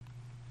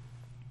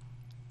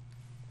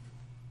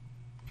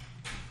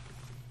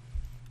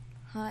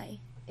Hi,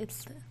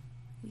 it's the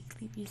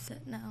weekly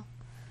reset now.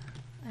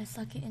 I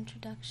suck at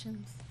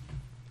introductions.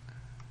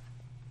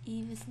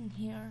 Eve isn't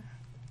here.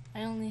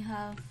 I only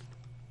have,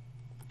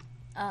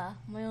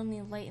 my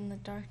only light in the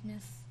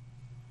darkness.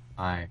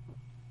 Hi.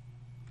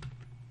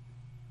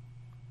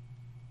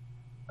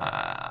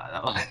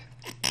 That was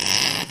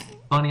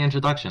funny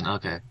introduction.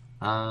 Okay.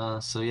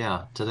 So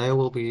yeah, today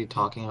we'll be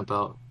talking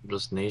about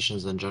just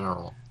nations in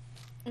general.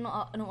 No,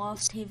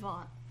 off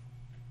Teyvat.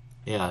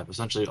 Yeah,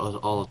 essentially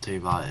all of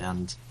Teyvat,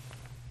 and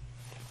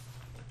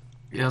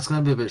yeah, it's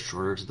gonna be a bit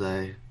shorter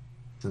today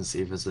since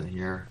Eve isn't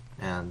here,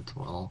 and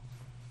well,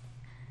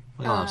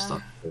 we all have Uh,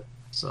 stuff to do.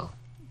 So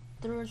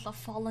there was a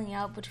falling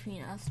out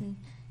between us, and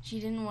she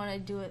didn't want to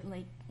do it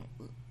like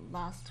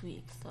last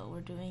week, so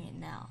we're doing it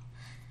now.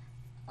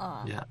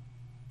 Uh, yeah.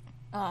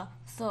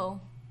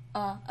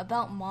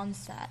 about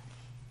Mondstadt.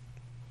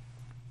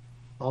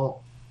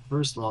 Well,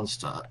 first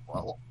Mondstadt.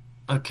 Well,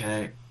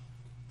 okay.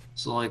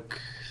 So like,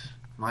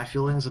 my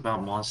feelings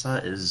about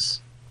Mondstadt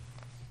is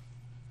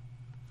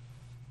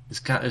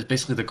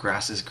basically the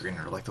grass is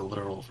greener, like the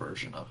literal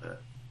version of it.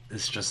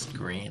 It's just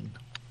green.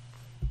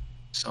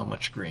 So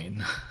much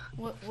green.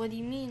 What do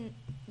you mean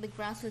the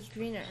grass is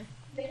greener?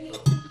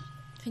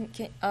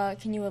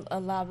 Can you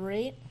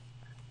elaborate?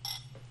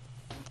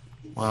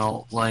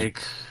 Well,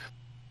 like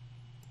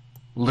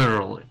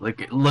literally,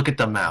 like look at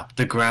the map.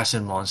 The grass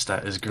in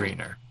Mondstadt is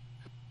greener.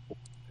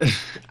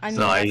 I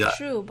So mean, I, that's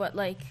true, but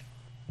like,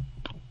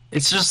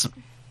 it's just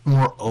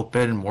more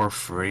open, more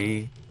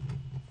free.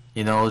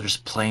 You know,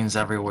 just plains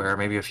everywhere,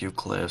 maybe a few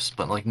cliffs,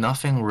 but like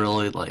nothing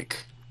really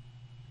like.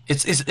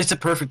 It's a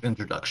perfect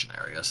introduction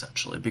area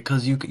essentially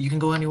because you can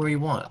go anywhere you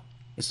want.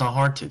 It's not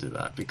hard to do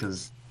that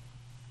because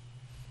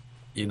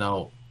you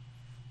know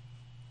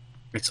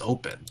it's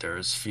open.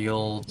 There's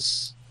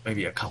fields,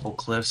 maybe a couple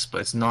cliffs,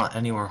 but it's not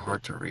anywhere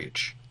hard to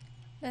reach.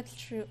 that's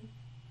true.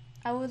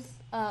 I was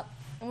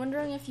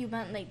wondering if you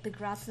meant like the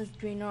grass is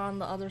greener on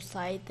the other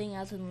side thing,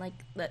 as in like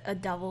a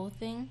devil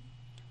thing.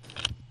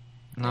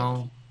 Like,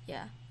 No,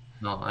 yeah.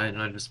 no, I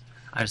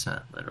just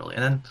meant literally.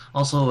 And then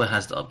also it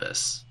has the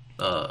abyss.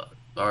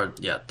 Or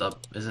yeah, the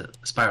is it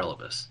spiral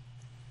abyss?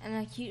 And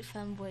a cute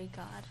femboy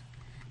god.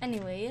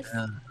 Anyways,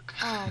 Yeah.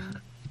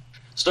 um,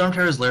 Storm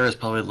Terror's lair is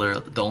probably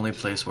the only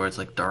place where it's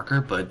like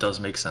darker, but it does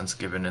make sense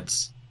given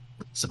it's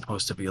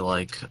supposed to be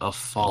like a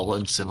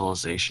fallen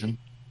civilization.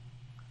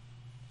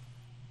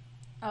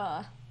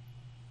 uh,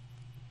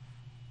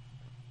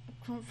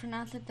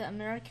 pronounce it the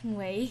American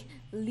way,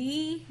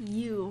 Lee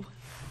Yu.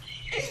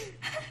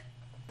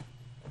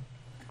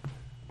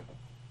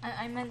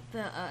 I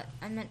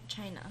meant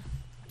China.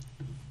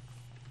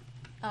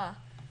 Uh,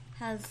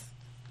 has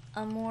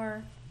a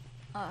more,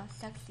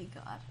 sexy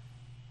god.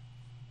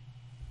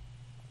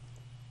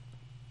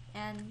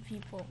 And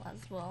people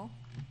as well.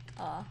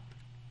 Uh,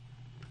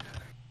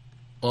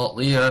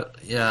 Well,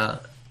 yeah,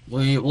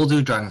 we'll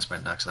do Dragon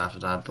Sprite next after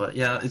that, but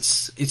yeah,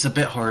 it's a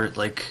bit hard.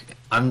 Like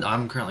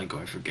I'm currently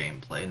going for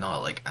gameplay, not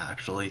like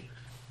actually,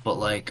 but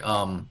like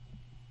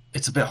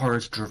it's a bit harder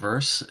to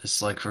traverse.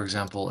 It's like for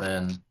example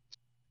in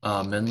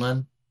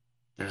Midland,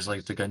 there's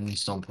like the Gunyon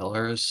Stone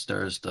Pillars,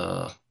 there's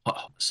the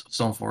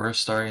Stone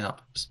Forest, sorry,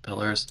 not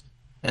pillars,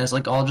 and it's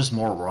like all just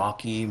more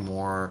rocky,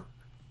 more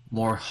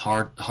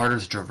harder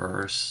to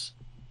traverse.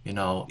 You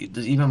know,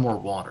 there's even more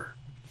water.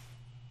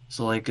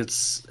 So like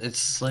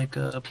it's like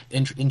a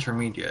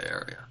intermediate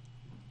area,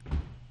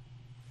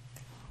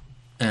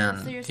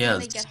 so and you're yeah, saying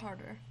they get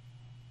harder.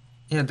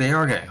 yeah, they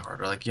are getting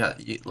harder. Like yeah,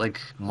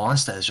 like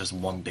Mondstadt is just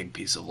one big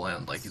piece of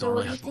land. Like you So don't what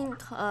really do you have to worry. think,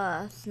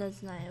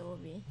 Snezhnaya will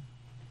be?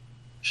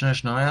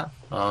 Shinashnaya,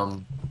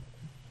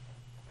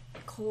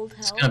 Cold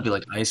it's hell? gonna be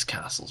like ice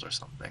castles or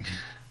something.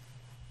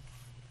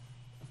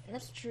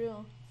 That's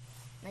true.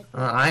 Like,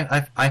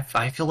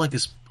 I feel like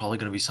it's probably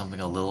gonna be something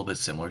a little bit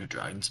similar to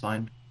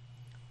Dragonspine.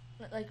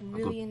 like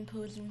really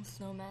imposing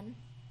snowmen.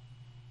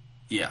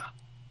 Yeah,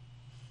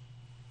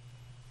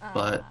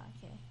 but Ah,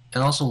 okay.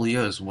 and also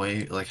Leah is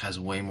way like has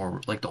way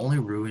more like the only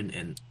ruin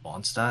in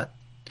Mondstadt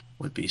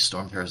would be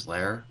Stormhair's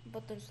lair.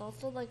 But there's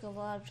also like a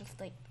lot of just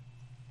like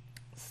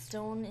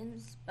stone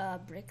and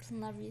bricks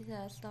and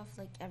everything stuff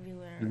like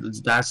everywhere.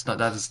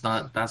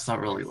 That's not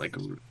really like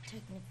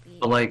Technically,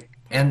 but like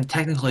part of and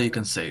technically you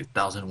can Stone. say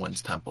Thousand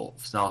Wind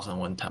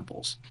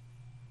Temples,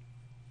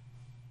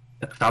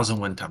 Thousand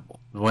Wind Temple,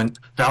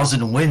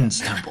 Thousand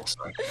Winds Temple.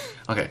 Sorry.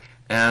 Okay,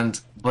 and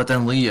but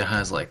then Leah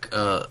has like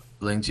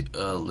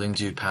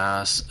Lingju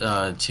Pass,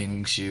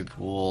 Qingxu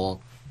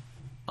Pool,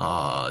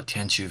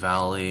 Tianchu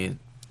Valley,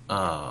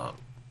 uh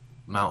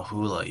Mount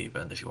Hula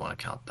even if you want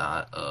to count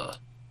that,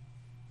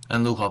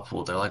 and Luha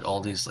Pool. They're like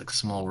all these like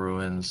small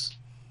ruins.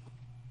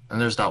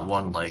 And there's that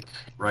one like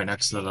right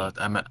next to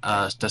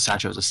the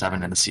Statue of the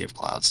Seven and the Sea of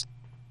Clouds.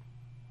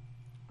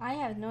 I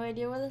have no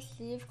idea where the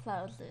Sea of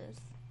Clouds is.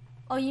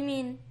 Oh, you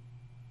mean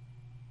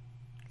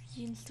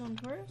Stone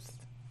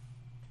Forest?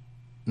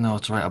 No,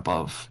 it's right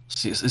above.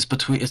 See, it's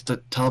between. It's the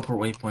teleport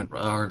waypoint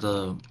or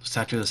the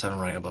Statue of the Seven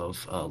right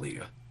above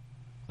Liga,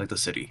 like the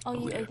city Oh,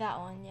 of you Liga. that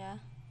one, yeah.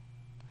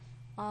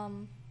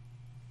 Um,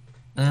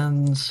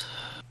 and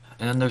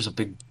and there's a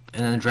big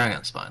and then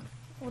dragon spine.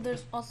 Well,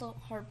 there's also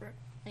harbor.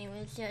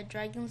 Anyways, yeah,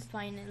 dragon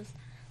spine is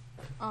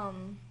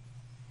um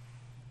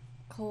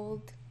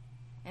cold,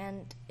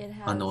 and it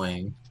has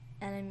Annoying.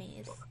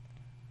 enemies.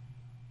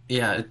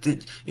 Yeah,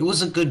 it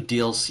was a good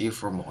DLC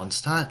for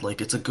Mondstadt. Like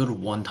it's a good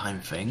one-time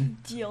thing.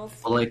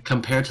 But DLC. like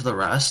compared to the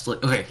rest,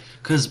 like okay,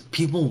 because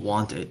people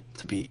want it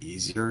to be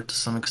easier to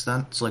some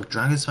extent. So like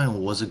Dragonspine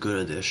was a good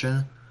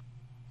addition,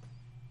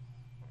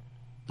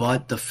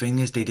 but the thing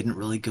is they didn't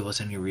really give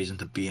us any reason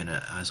to be in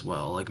it as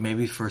well. Like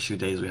maybe first few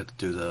days we had to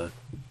do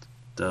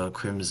the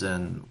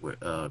Crimson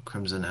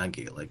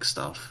Agate like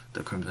stuff,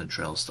 the Crimson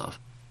Trail stuff,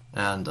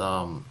 and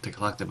to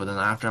collect it. But then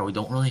after that, we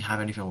don't really have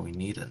anything we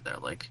need in there.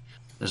 Like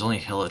there's only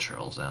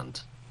Hilichurls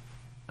and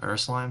are there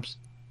slimes?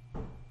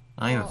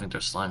 I don't even Well, think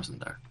there's slimes in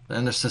there.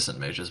 And there's Assistant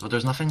Mages, but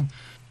there's nothing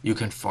you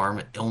can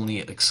farm only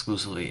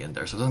exclusively in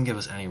there, so it doesn't give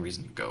us any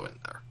reason to go in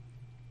there.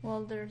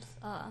 well, there's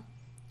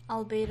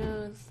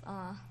Albedo's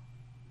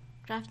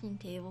crafting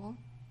table.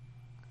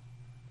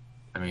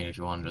 I mean, if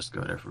you want to just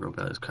go there for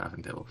Robella's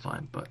crafting table,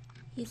 fine, but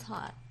He's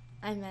hot.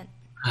 I meant.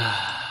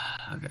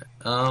 okay.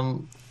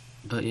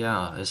 But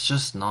yeah, it's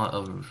just not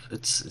a.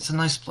 It's a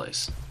nice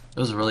place. It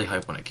was really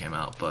hype when it came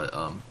out, but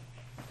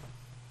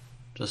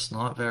just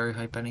not very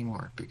hype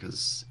anymore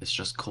because it's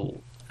just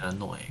cold and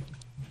annoying.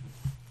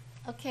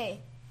 Okay.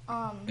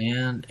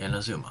 And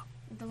Inazuma.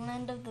 The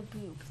land of the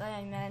boobs.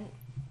 I meant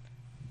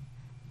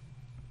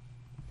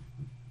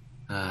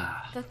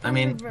the I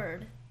mean,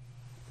 Thunderbird.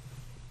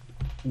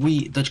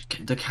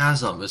 the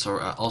chasm is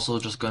also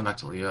just going back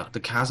to Leah. The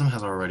chasm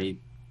has already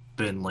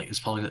been like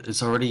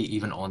it's already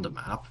even on the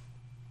map.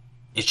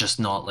 It's just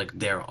not like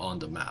there on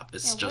the map.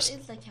 Yeah. It's What just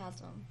is the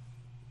chasm?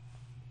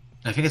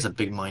 I think it's a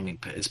big mining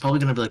pit. It's probably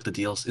gonna be like the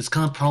DLC. It's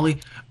gonna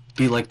probably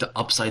be like the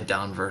upside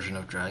down version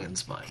of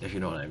Dragon's Mine, if you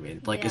know what I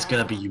mean. Like it's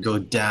gonna be Yeah. you go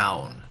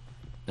down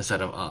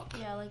instead of up.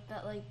 Yeah, like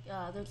that. Like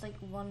there's like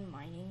one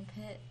mining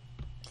pit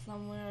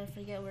somewhere. I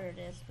forget where it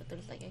is, but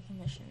there's like a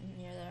commission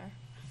near there.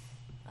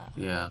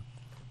 Yeah.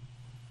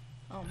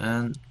 Um.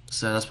 And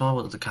so that's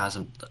probably what the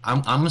chasm.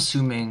 I'm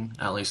assuming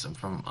at least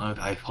from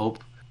I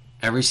hope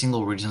every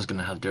single region is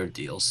gonna have their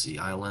DLC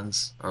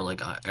islands or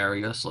like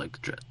areas. Like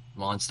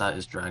Mondstadt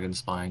is Dragon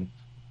Spine,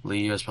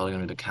 Liyue is probably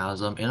gonna be the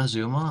chasm.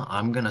 Inazuma,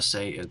 I'm gonna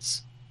say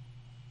it's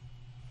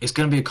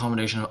gonna be a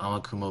combination of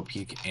Amakumo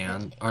Peak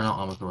and or not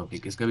Amakumo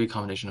Peak. It's gonna be a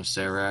combination of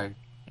Seirag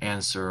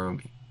and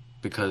Surumi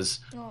because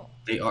No.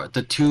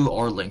 the two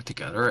are linked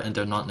together and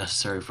they're not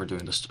necessary for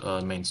doing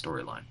the main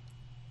storyline.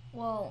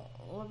 Well,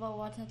 what about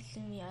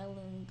Watatsumi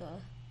Island?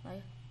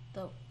 Like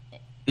the.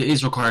 It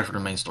is required for the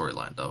main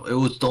storyline, though. It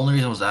was the only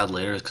reason it was added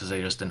later is because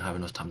they just didn't have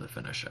enough time to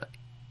finish it.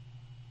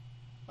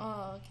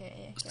 Oh,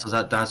 okay. Yeah. So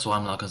that's why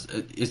I'm not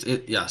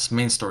yes,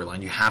 main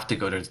storyline. You have to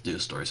go there to do the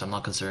story. So I'm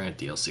not considering it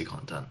DLC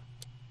content.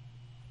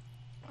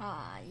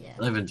 Ah, yes.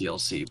 Not even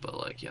DLC, but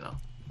like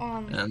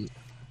Um.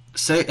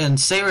 and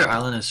Sayre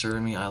Island and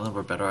Surumi Island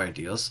were better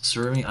ideas.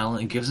 Surumi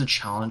Island it gives a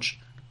challenge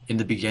in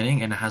the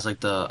beginning, and it has like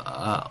the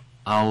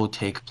Ao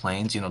Take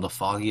Plains, the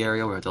foggy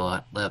area where they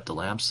light up the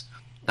lamps.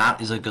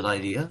 That is a good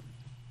idea.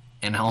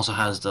 And it also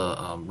has the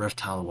Rift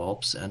Town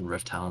Whelps and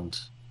Rift Town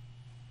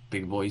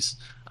Big Boys.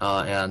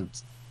 And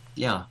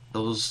yeah,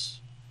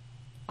 those.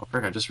 Oh,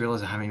 frick, I just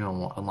realized I haven't even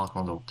unlocked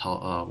one of the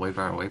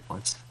Wayfire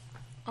waypoints.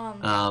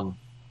 Um. Um,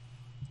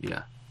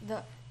 yeah.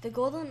 The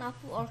Golden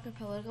Apple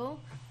Archipelago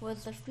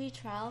was a free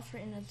trial for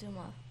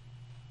Inazuma.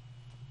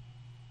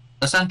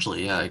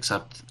 Essentially, yeah,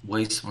 except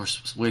way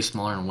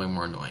smaller and way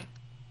more annoying.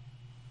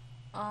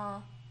 Uh.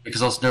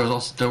 Because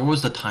there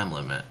was the time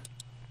limit.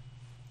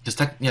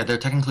 Yeah, there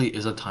technically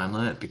is a time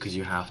limit because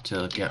you have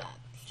to get. Yeah.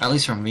 At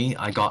least for me,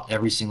 I got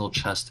every single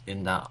chest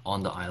in that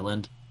on the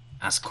island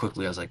as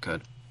quickly as I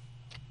could.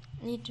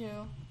 Me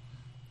too.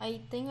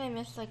 I think I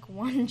missed like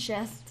one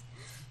chest.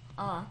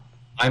 Uh.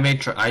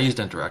 I used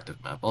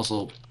interactive map.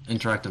 Also,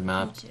 interactive Me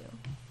map. too.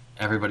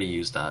 Everybody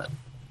use that,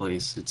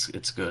 please.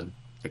 It's good.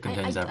 It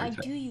contains I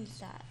everything. do use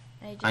that.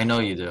 I know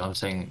you do. I'm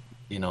saying,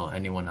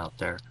 anyone out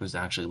there who's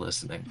actually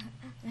listening.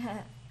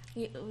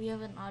 we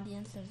have an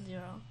audience of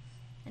 0.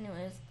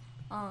 Anyways,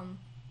 um,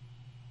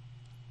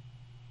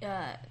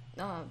 uh,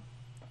 uh,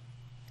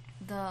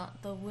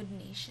 the Wood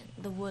Nation,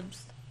 the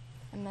Woods.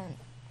 I meant,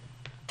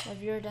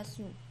 if you're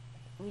destined,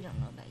 we don't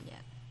know that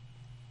yet.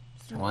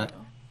 What?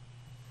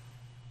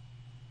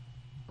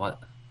 What?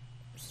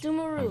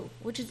 Sumeru,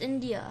 which is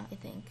India, I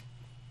think.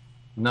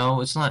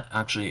 No, it's not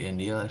actually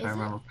India, if Is I it?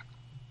 remember.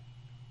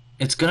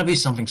 It's gonna be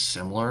something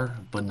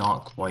similar, but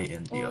not quite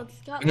India. Well,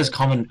 it's I got think it's like,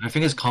 common. I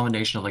think it's a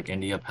combination of like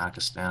India,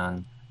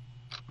 Pakistan,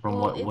 from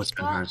well, what's it's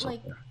been heard got so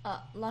like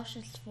far.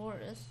 luscious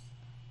forests,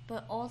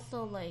 but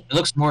also like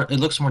It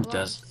looks more a lot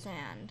of desert.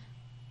 sand,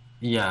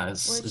 Yeah,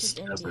 which it's is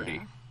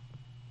deserty. India,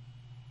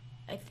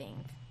 I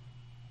think.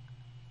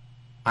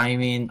 I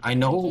mean,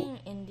 Thinking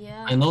India,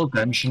 I know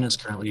I'm Genshin is thinking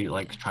currently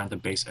like India. trying to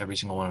base every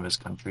single one of his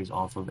countries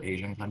off of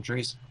Asian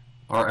countries,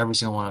 or every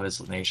single one of his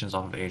nations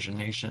off of Asian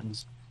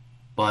nations.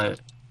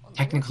 But What's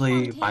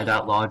technically, by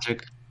that Fontaine?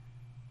 logic,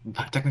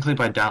 technically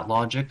by that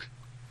logic,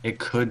 it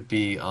could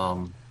be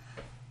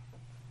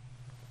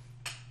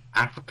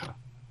Africa,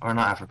 or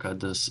not Africa,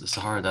 the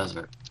Sahara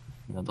Desert,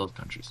 those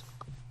countries.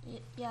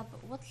 Yeah,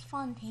 but what's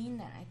Fontaine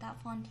then? I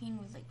thought Fontaine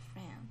was like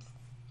France.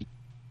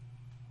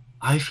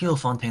 I feel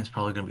Fontaine's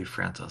probably gonna be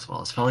France as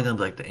well. It's probably gonna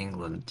be like the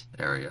England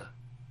area,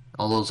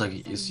 all those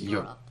like So it's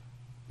Europe.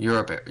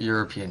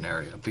 European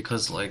area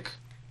because like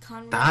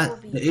Conrail will that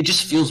be it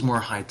just feels more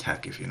high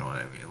tech if you know what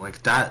I mean.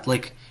 Like that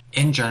like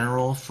in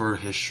general for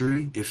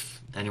history,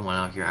 if anyone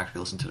out here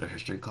actually listened to their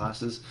history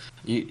classes,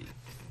 you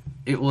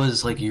it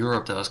was like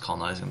Europe that was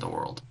colonizing the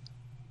world.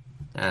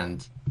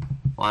 And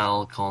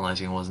while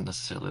colonizing wasn't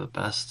necessarily the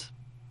best,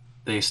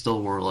 they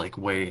still were like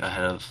way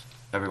ahead of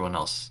everyone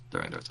else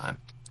during their time.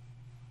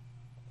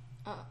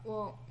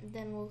 well,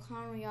 then will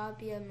Conrail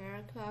be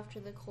America after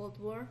the Cold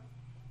War?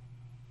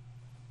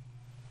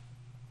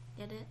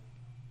 Get it?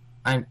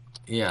 I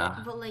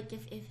yeah. But like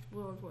if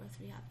World War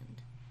III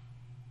happened.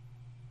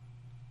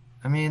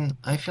 I mean,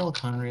 I feel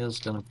Conrail's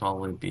gonna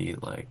probably be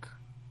like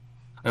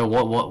oh,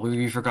 what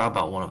we forgot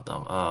about one of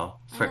them.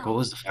 I Frick, what know.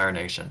 was the Fire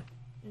Nation?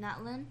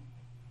 Natlin?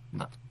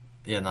 Not,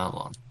 yeah, not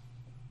long.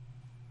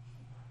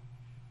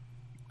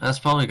 That's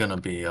probably gonna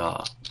be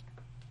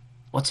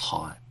what's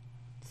hot?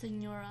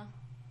 Signora.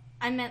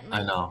 I meant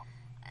I like know.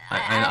 I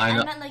I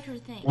know. meant like her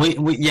thing.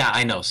 We yeah,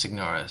 I know.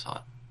 Signora is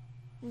hot,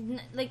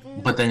 Like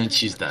but no, then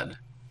she's dead.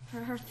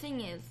 her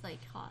thing is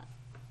like hot.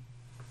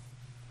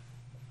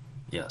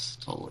 Yes,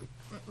 totally.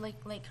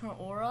 Like her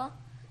aura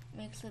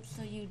makes it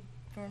so you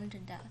burn to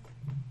death.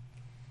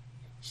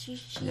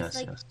 She's Yes,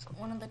 like yes.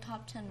 one of the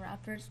top 10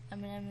 rappers. I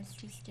mean, I'm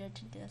too scared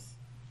to diss.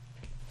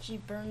 She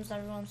burns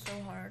everyone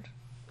so hard.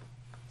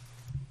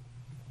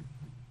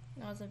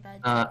 That was a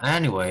bad joke.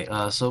 Anyway,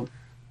 so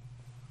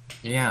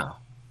yeah,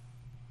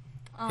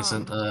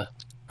 isn't Um,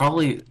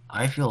 probably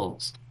I feel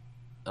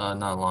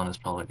not long is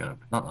probably gonna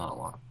not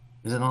long.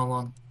 Is it not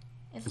long?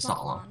 it's It's not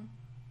not long. long.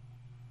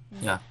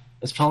 Yeah,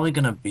 it's probably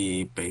gonna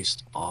be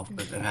based off,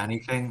 if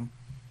anything,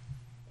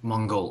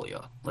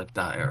 Mongolia, like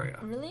that area.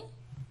 Really?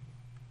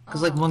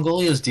 Because like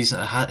Mongolia is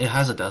decent. It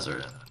has a desert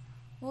in it.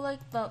 Well,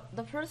 like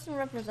the person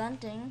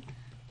representing,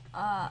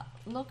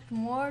 looked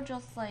more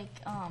just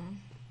like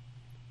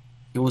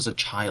He was a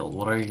child.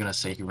 What are you gonna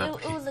say? it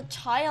was a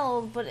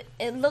child, but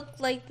it looked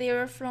like they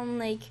were from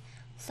like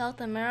South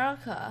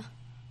America.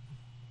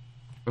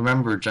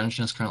 Remember,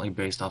 Genshin is currently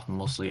based off of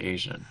mostly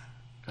Asian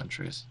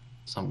countries.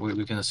 Some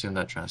we can assume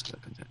that trend's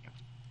gonna continue.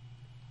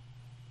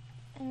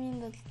 I mean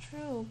that's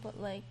true, but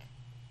like,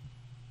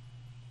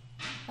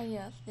 I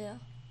guess yeah.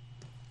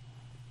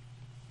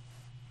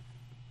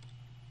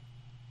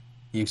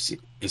 You see,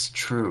 it's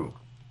true.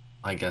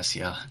 I guess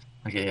yeah.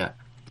 Okay, yeah.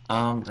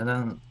 And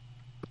then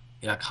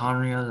yeah,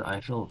 Conria.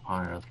 I feel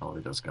Conria is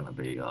probably just gonna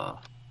be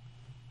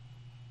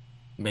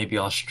maybe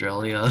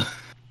Australia.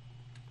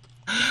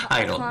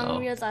 I don't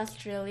know. Conria's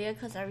Australia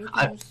because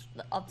I everything's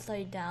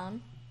upside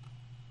down.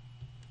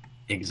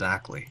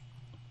 exactly.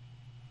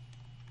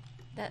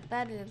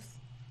 That is.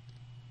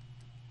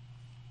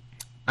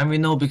 I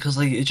mean, no, because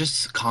like it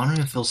just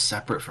Conria feels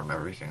separate from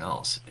everything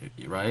else,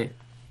 right?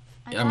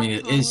 I I mean, thought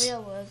it is.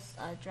 Conria was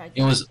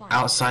It was Dragon's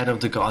outside of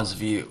the god's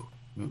view,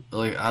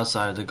 like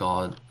outside of the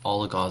god,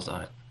 all the gods'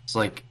 eye. It's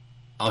like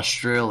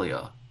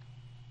Australia.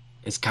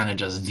 It's kind of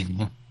just,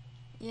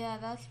 Yeah,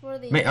 that's where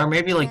they or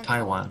maybe like went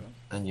Taiwan, over.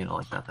 and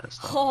like that type of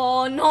stuff.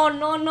 Oh no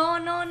no no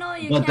no no!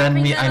 You But can't then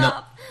bring me, that I know.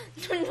 up.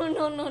 No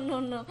no no no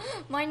no.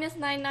 Minus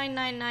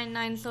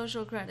 99999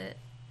 social credit.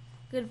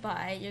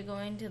 Goodbye. You're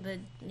going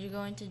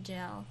to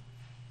jail.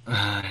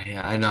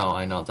 Yeah, I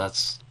know.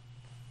 That's.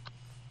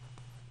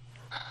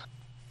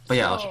 But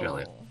yeah,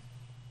 Australia, So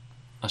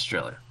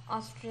Australia.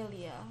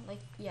 Australia,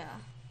 like yeah,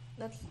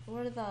 that's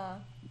where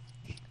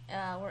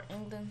where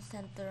England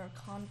sent their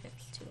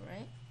convicts to,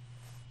 right?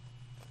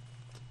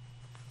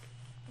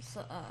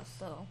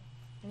 So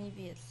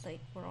maybe it's like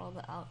where all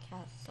the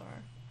outcasts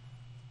are.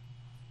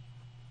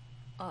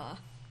 Uh,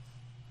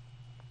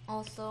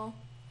 also,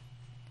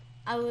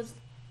 I was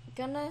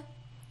gonna.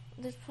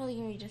 This probably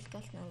gonna be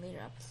discussed in a later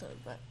episode,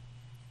 but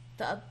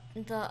the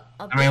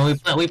I mean,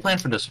 abyss. we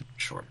planned for this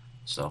short,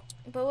 so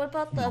But what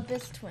about the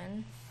abyss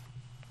twin?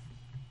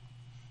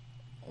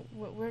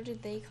 Where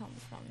did they come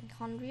from?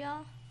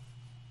 Condria?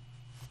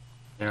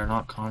 they are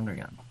not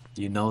Kondrian.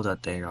 Do you know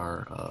that they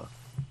are?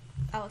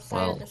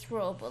 Outside of Well, this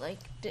world, but like,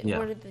 yeah.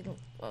 where did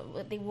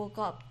they woke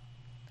up,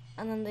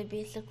 and then they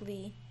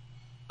basically.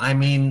 I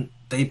mean,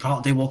 they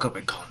woke up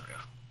in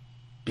Kondria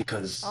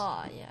because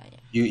Oh yeah,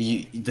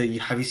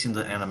 yeah. have you seen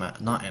the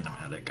not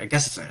animatic? I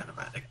guess it's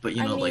animatic, but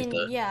you I know like mean,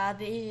 the yeah,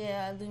 the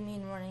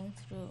Lumine running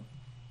through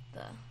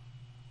the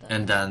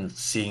and then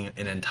seeing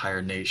an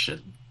entire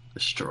nation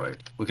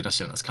destroyed. We can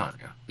assume that's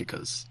Kondria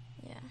because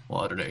yeah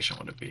what other nation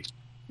would it be?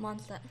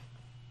 Mondstadt.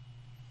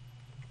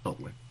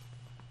 Totally.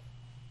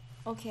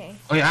 Okay.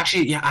 Oh yeah,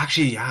 actually,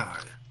 yeah.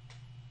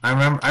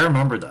 I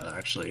remember that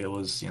actually. It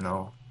was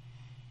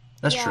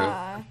that's true.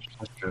 Yeah.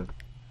 That's true.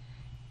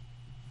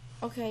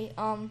 Okay.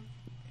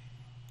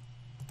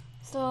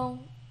 So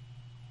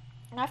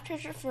after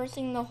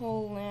traversing the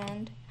whole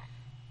land,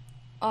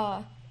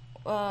 uh,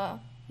 uh,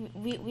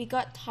 we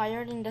got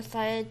tired and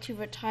decided to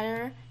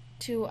retire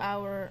to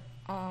our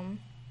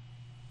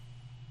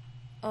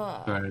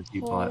Join a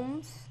teapot.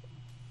 homes,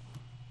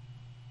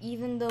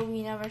 even though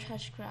we never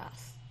touched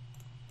grass.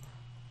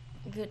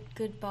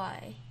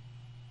 Goodbye.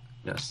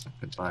 Yes,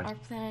 goodbye. Our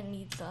planet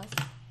needs us.